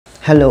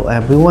Hello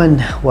everyone,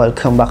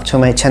 welcome back to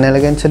my channel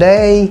again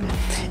today.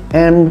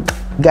 And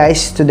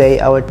guys,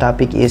 today our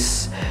topic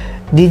is,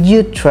 did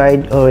you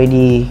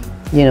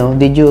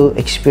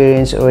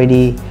experience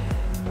already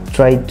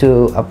tried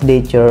to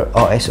update your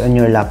OS on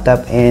your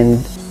laptop and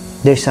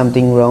there's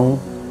something wrong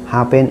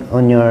happen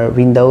on your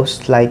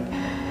Windows, like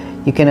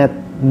you cannot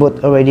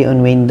boot already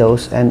on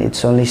Windows and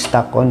it's only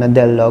stuck on a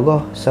Dell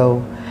logo?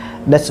 So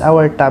that's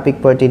our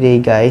topic for today,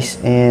 guys.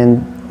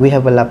 And we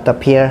have a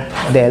laptop here,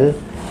 Dell.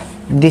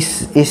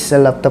 This is a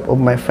laptop of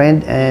my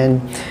friend,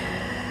 and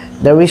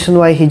the reason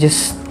why he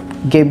just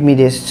gave me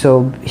this,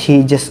 so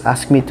he just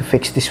asked me to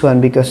fix this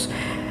one, because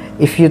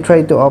if you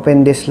try to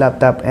open this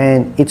laptop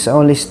and it's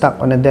only stuck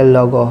on a Dell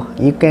logo,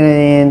 you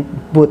can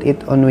boot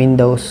it on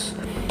Windows.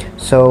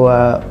 So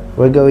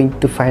we're going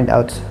to find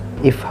out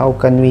how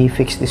can we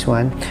fix this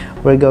one.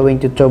 We're going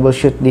to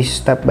troubleshoot this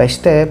step by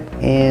step,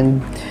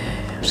 and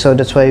so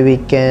that's why we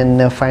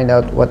can find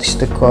out what is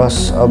the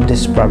cause of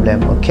this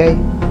problem. Okay,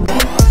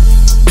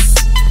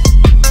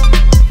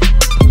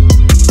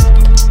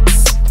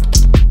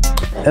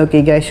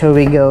 okay guys, here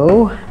we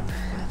go.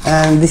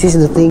 And this is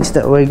the things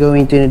that we're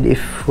going to need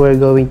if we're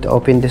going to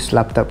open this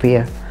laptop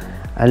here: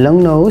 a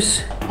long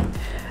nose,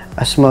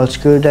 a small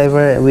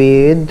screwdriver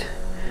with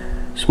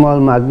small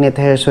magnet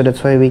here, so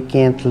that's why we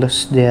can't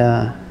lose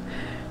the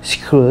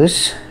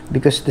screws,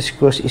 because the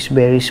screws is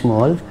very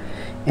small,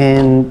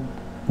 and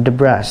the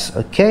brass.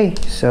 Okay,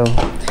 so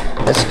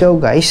let's go,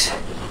 guys.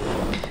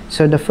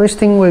 So the first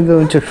thing we're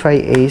going to try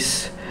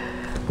is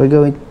we're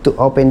going to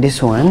open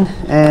this one,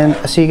 and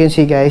as you can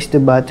see, guys, the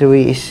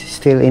battery is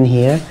still in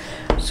here,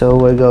 so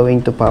we're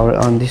going to power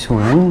on this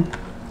one.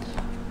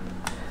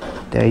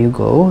 There you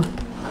go,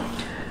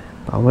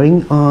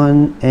 powering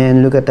on,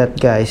 and look at that,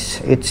 guys,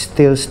 it's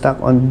still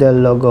stuck on the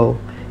logo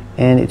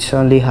and it's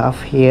only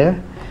half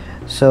here.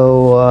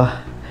 So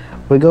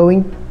we're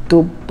going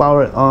to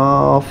power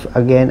off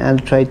again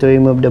and try to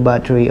remove the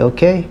battery.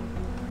 Okay,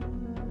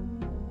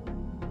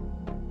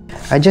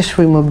 I just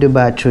removed the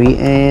battery,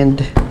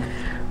 and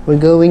we're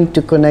going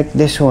to connect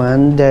this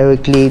one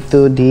directly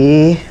to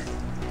the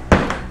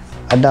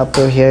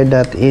adapter here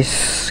that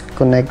is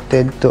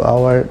connected to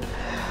our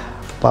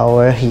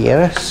power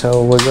here.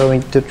 So we're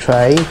going to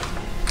try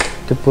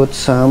to put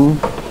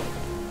some.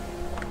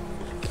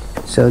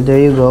 So there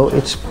you go,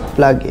 it's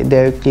plugged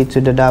directly to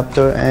the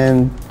adapter,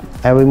 and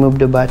I removed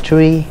the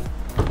battery,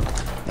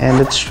 and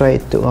let's try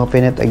to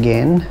open it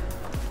again.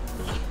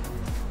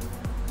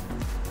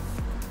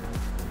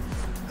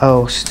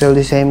 Oh, still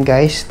the same,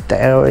 guys,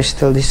 the error is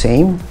still the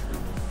same.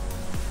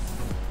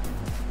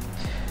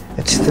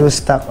 It's still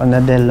stuck on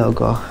the Dell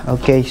logo.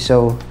 Okay,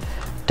 so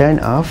turn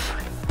off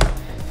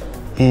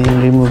and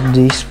remove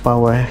this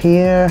power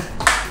here.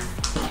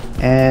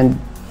 And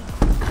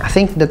I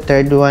think the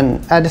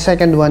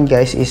second one,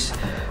 guys, is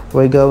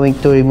we're going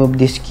to remove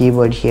this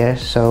keyboard here.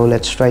 So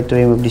let's try to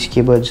remove this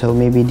keyboard. So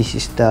maybe this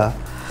is the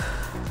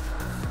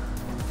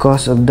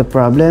cause of the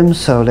problem,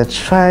 so let's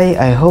try,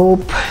 I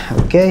hope.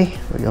 Okay,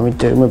 we're going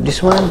to remove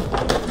this one.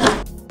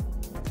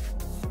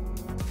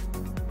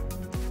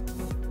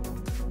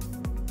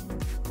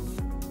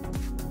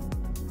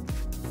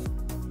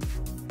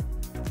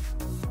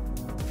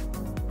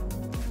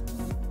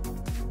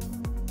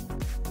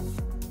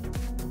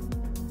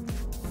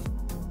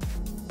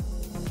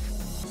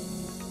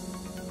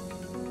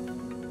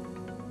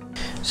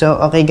 So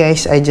okay,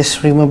 guys, I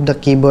just removed the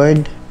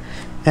keyboard,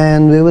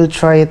 and we will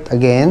try it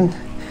again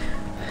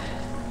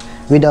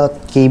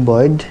without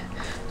keyboard.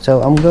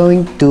 So I'm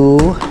going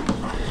to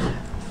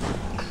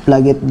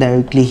plug it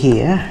directly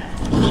here,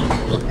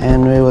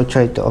 and we will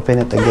try to open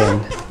it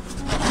again.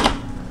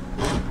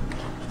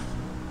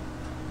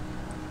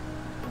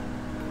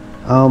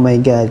 Oh my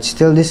god,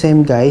 still the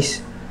same,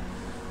 guys.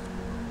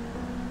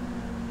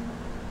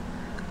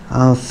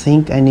 I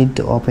think I need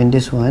to open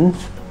this one.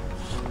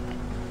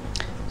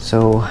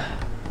 So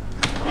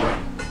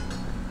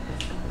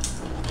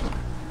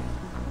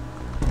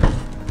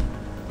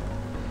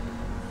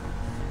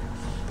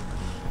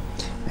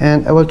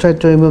and I will try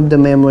to remove the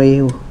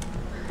memory,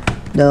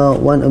 the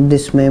one of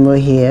this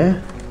memory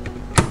here.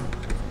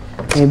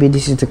 Maybe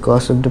this is the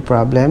cause of the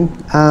problem.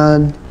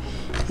 And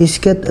he's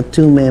got a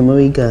 2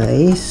 memory,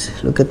 guys,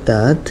 look at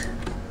that.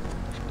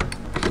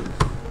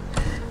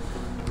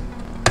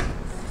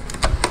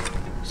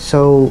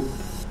 So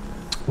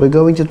we're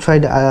going to try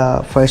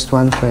the first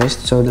one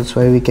first, so that's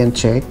why we can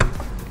check.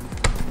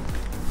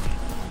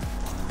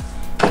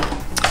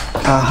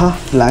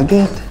 Plug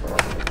it.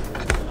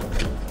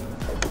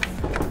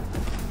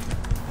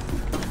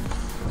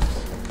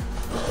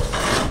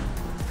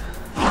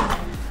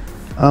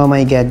 Oh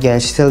my god,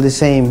 guys, still the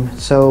same.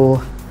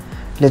 So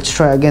let's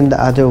try again the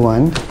other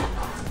one.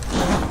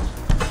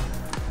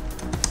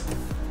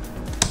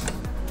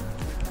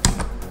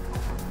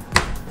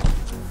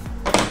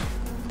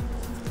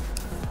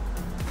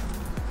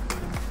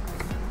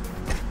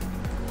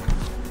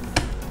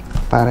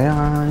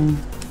 Parang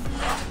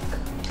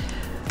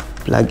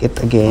plug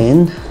it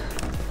again,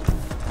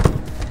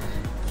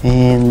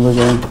 and we're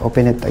going to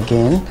open it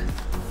again.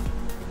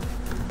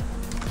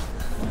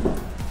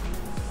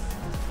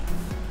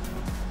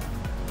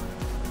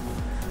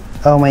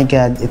 Oh my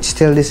god, it's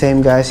still the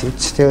same, guys.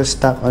 It's still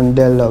stuck on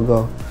Dell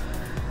logo.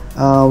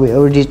 We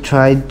already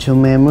tried to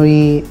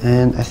memory,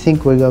 and I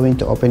think we're going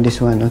to open this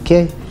one.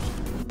 Okay.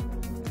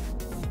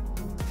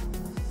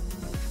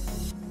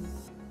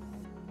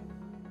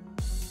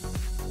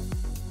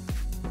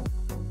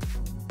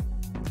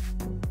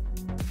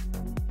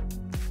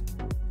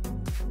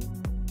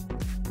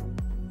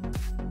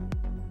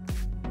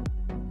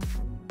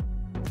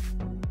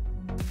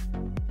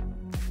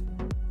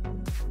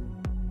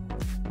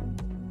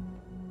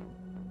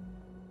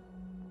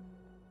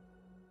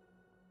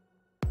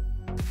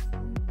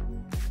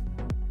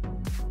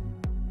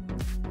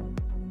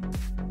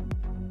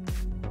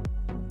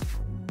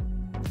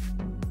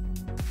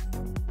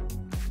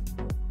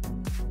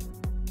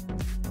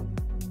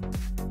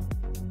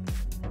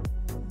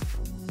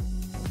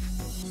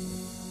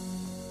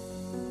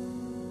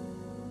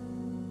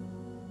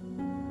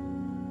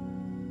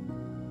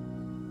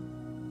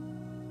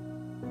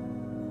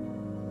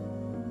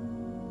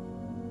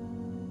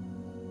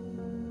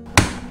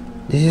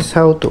 This is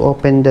how to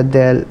open the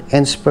Dell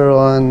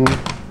Inspiron.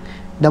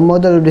 The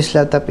model of this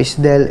laptop is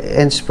Dell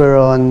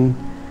Inspiron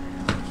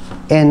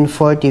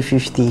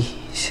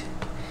N4050.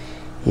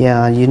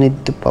 Yeah, you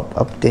need to pop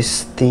up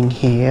this thing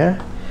here,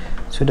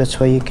 so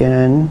that's why you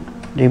can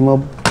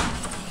remove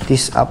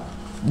this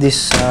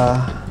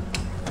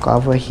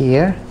cover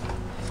here.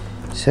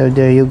 So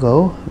there you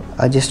go.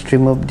 I just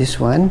removed this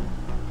one.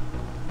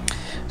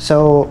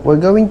 So we're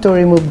going to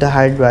remove the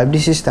hard drive.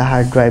 This is the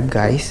hard drive,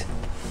 guys.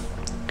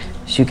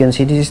 As you can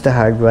see, this is the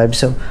hard drive.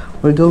 So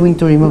we're going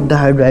to remove the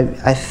hard drive.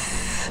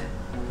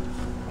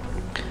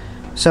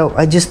 So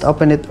I just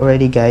opened it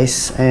already,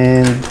 guys,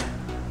 and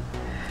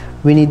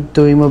we need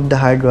to remove the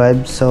hard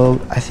drive.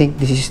 So I think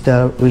this is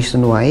the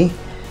reason why.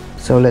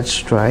 So let's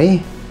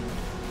try.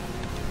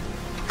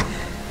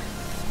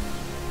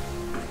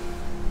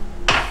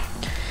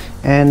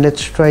 And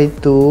let's try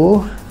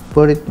to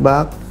put it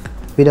back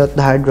without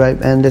the hard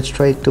drive, and let's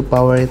try to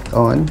power it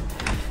on.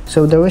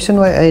 So the reason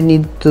why I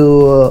need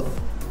to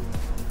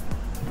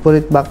put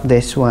it back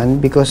this one,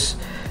 because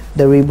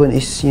the ribbon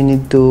is, you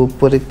need to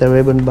put the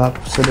ribbon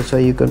back, so that's why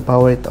you can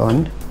power it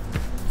on.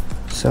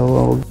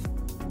 So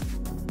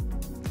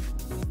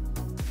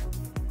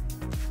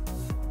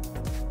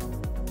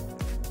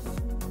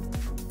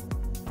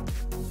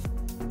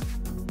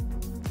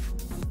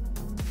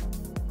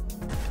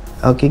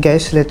okay,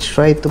 guys, let's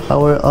try to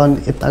power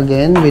on it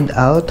again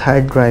without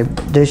hard drive.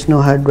 There's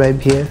no hard drive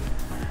here.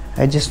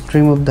 I just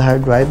removed the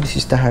hard drive. This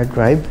is the hard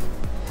drive.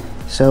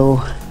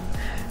 So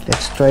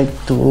let's try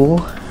to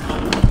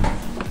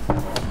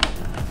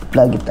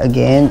plug it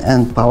again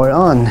and power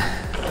on.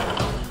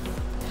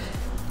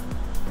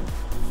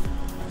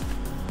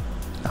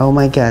 Oh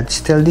my god,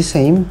 still the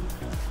same.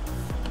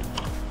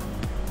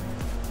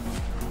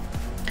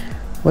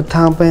 What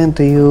happened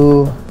to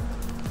you?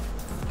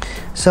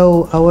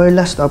 So our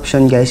last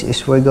option, guys,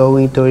 is we're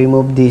going to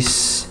remove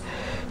this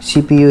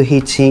CPU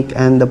heatsink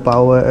and the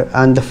power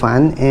and the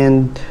fan,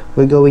 and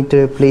we're going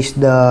to replace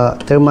the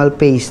thermal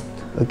paste.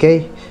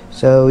 Okay,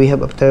 so we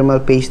have a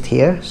thermal paste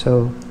here,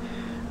 so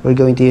we're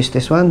going to use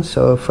this one.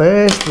 So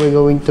first we're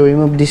going to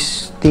remove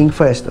this thing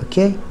first.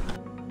 Okay.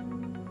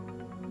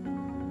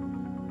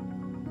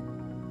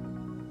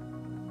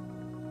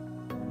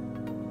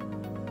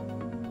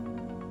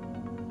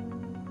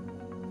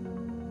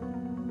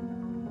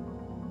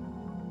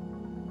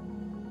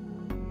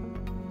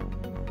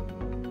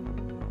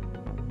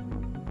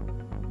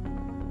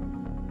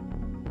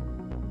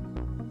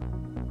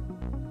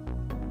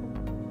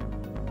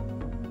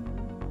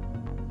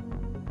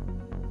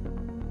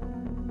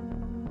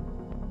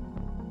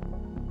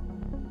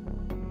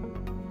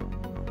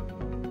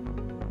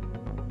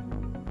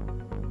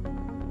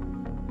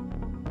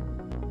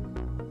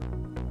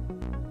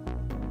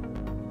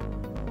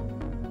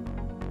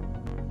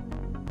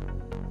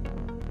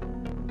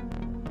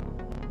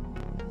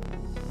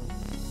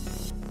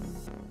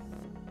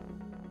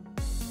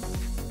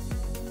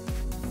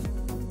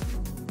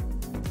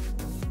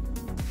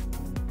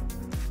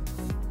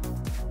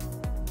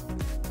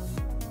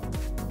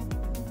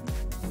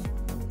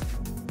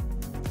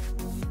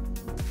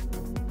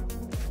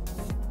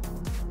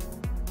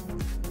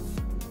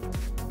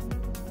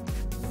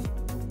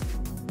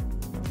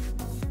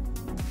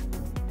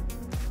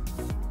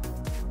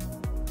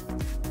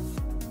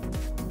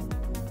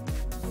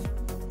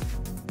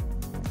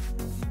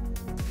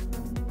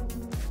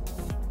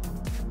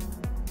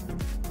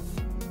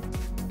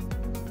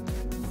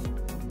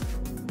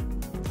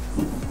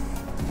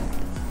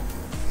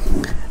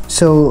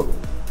 So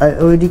I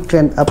already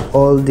cleaned up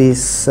all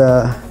this.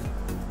 I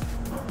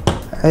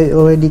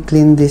already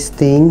cleaned this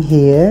thing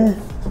here.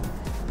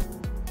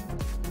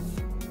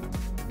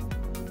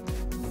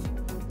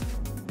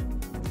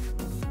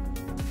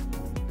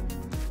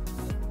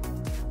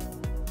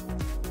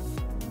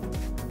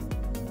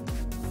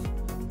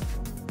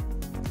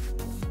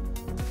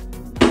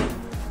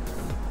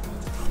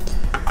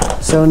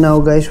 So now,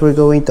 guys, we're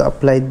going to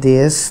apply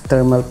this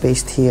thermal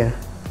paste here.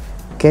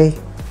 Okay,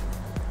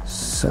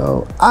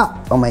 So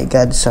oh my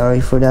god, sorry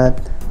for that.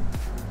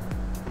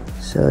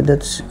 So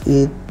that's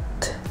it.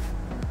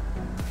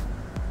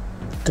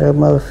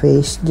 Thermal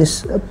face,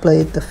 just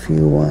apply it a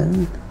few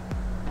one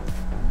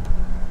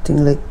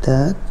thing like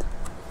that,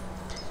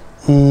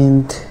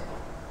 and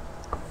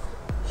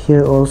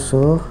here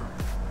also.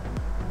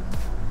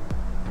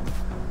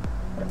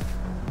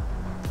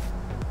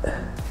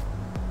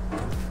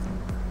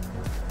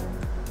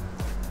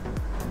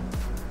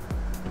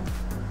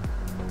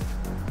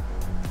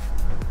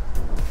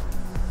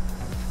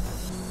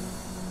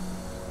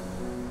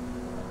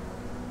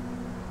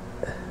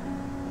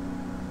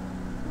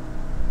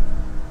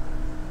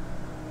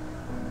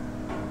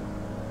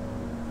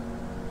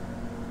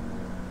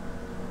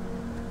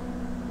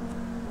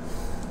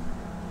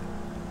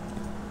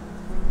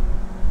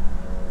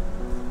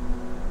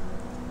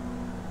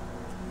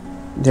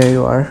 There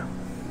you are.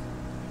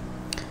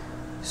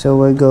 So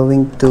we're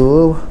going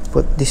to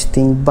put this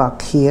thing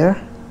back here.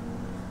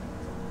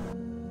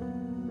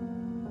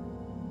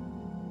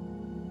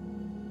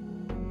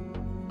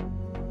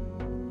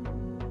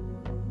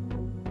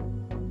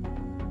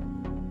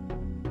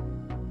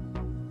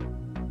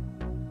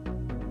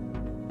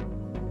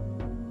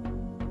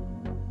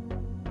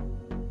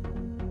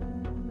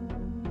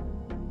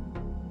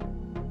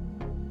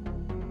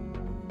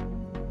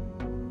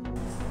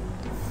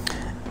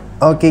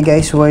 Okay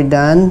guys, we're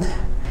done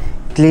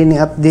cleaning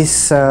up this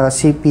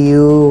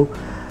CPU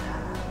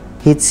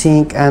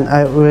heatsink, and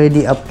I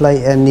already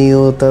applied a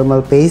new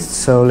thermal paste.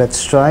 So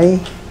let's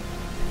try.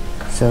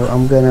 So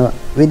I'm gonna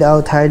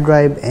without hard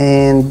drive,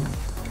 and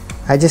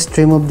I just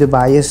remove the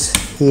BIOS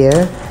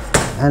here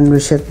and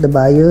reset the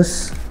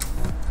BIOS,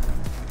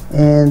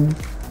 and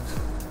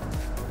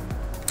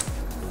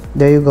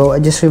there you go.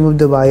 I just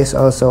removed the BIOS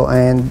also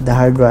and the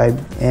hard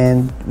drive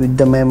and with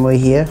the memory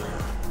here.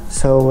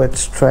 So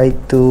let's try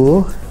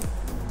to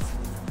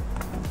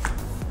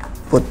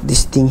put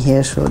this thing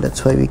here, so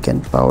that's why we can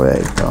power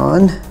it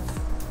on.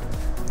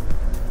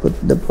 Put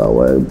the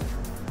power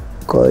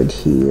cord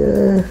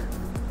here.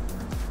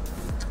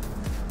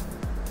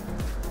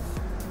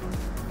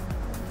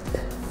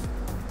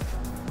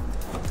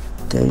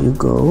 There you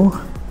go.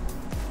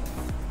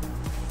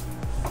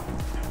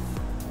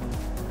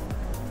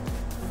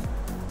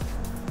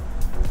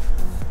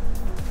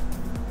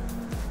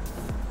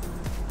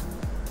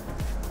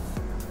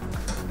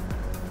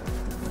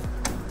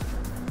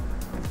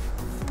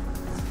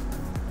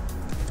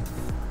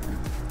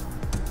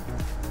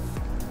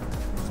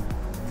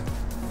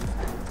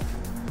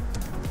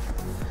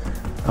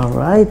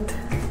 Alright,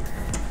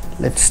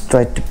 let's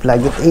try to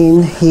plug it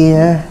in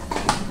here.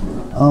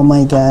 Oh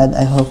my god,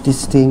 I hope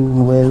this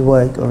thing will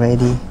work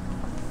already.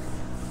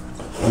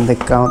 On the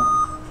count.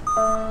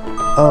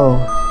 Oh,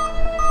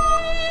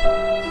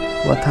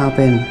 what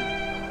happened?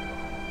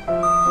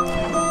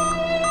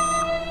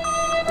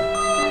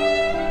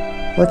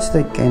 What's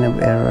the kind of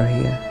error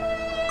here?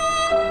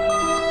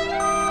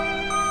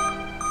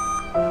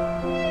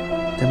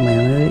 The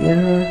memory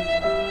error?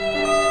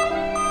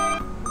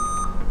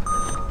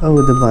 Oh,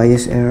 the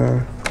BIOS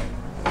error.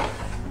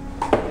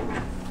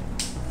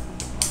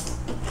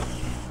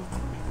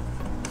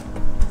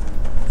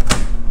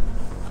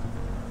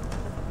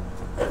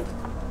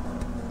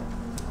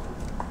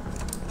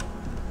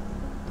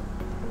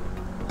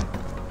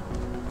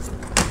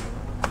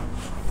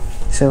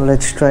 So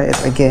let's try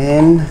it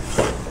again.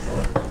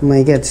 Oh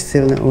my god,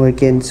 still not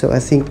working. So I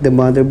think the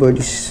motherboard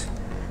is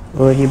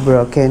already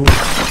broken.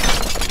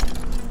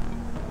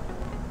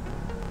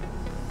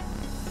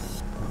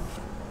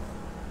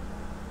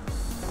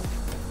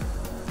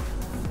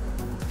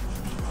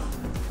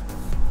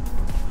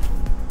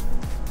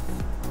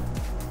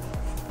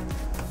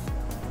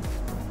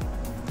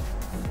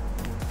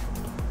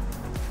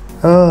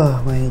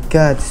 Oh my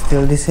god,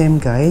 still the same,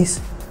 guys.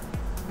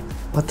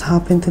 What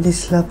happened to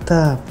this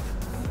laptop?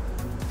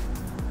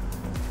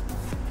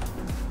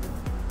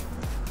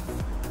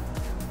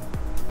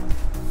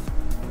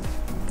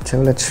 So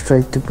let's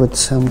try to put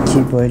some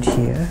keyboard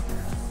here.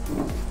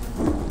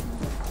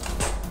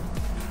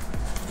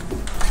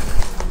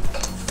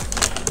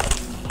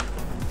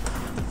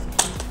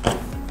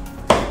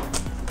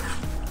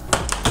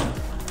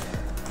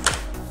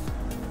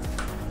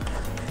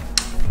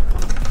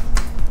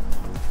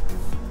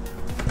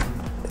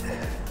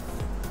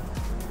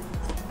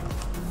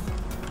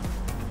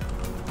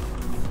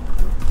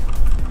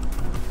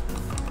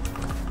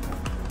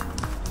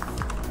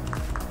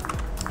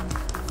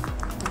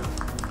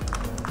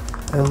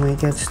 Oh my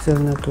god, still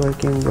not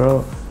working,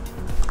 bro.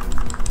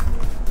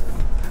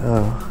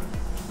 Oh.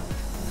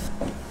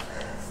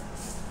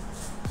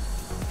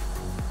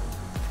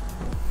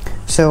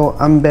 So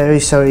I'm very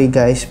sorry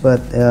guys,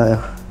 but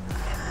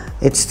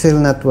it's still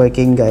not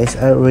working, guys.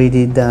 I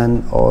already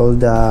done all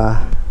the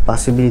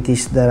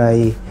possibilities that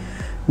I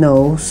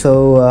know,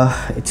 so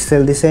it's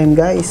still the same,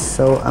 guys.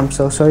 So I'm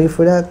so sorry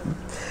for that.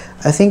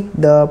 I think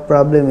the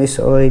problem is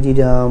already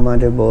the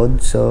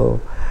motherboard, so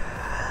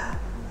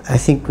I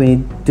think we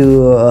need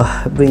to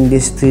bring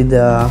this to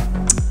the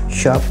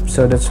shop,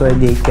 so that's why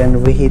they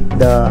can reheat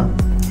the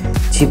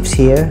chips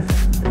here.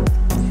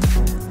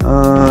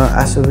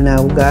 As of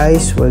now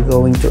guys, we're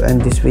going to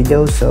end this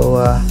video, so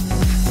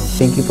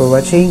thank you for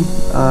watching.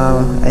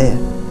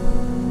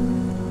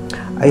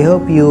 I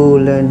hope you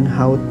learn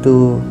how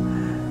to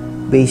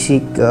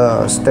basic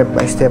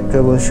step-by-step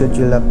troubleshoot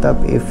your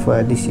laptop if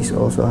this is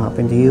also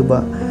happened to you.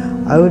 But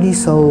I already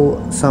saw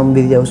some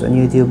videos on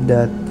YouTube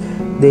that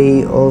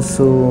they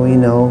also, you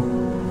know,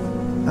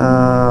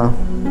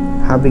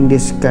 having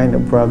this kind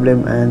of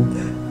problem, and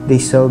they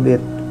solve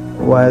it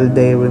while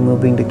they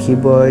removing the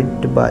keyboard,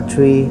 the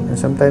battery, and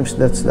sometimes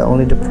that's the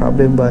only the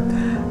problem. But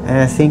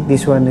I think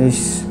this one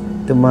is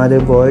the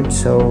motherboard,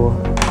 so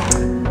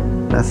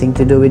nothing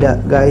to do with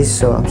that guys.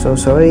 So I'm so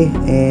sorry,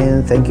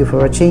 and thank you for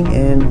watching,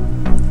 and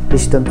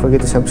please don't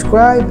forget to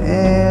subscribe,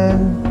 and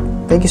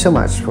thank you so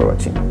much for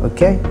watching.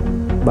 Okay,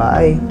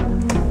 bye.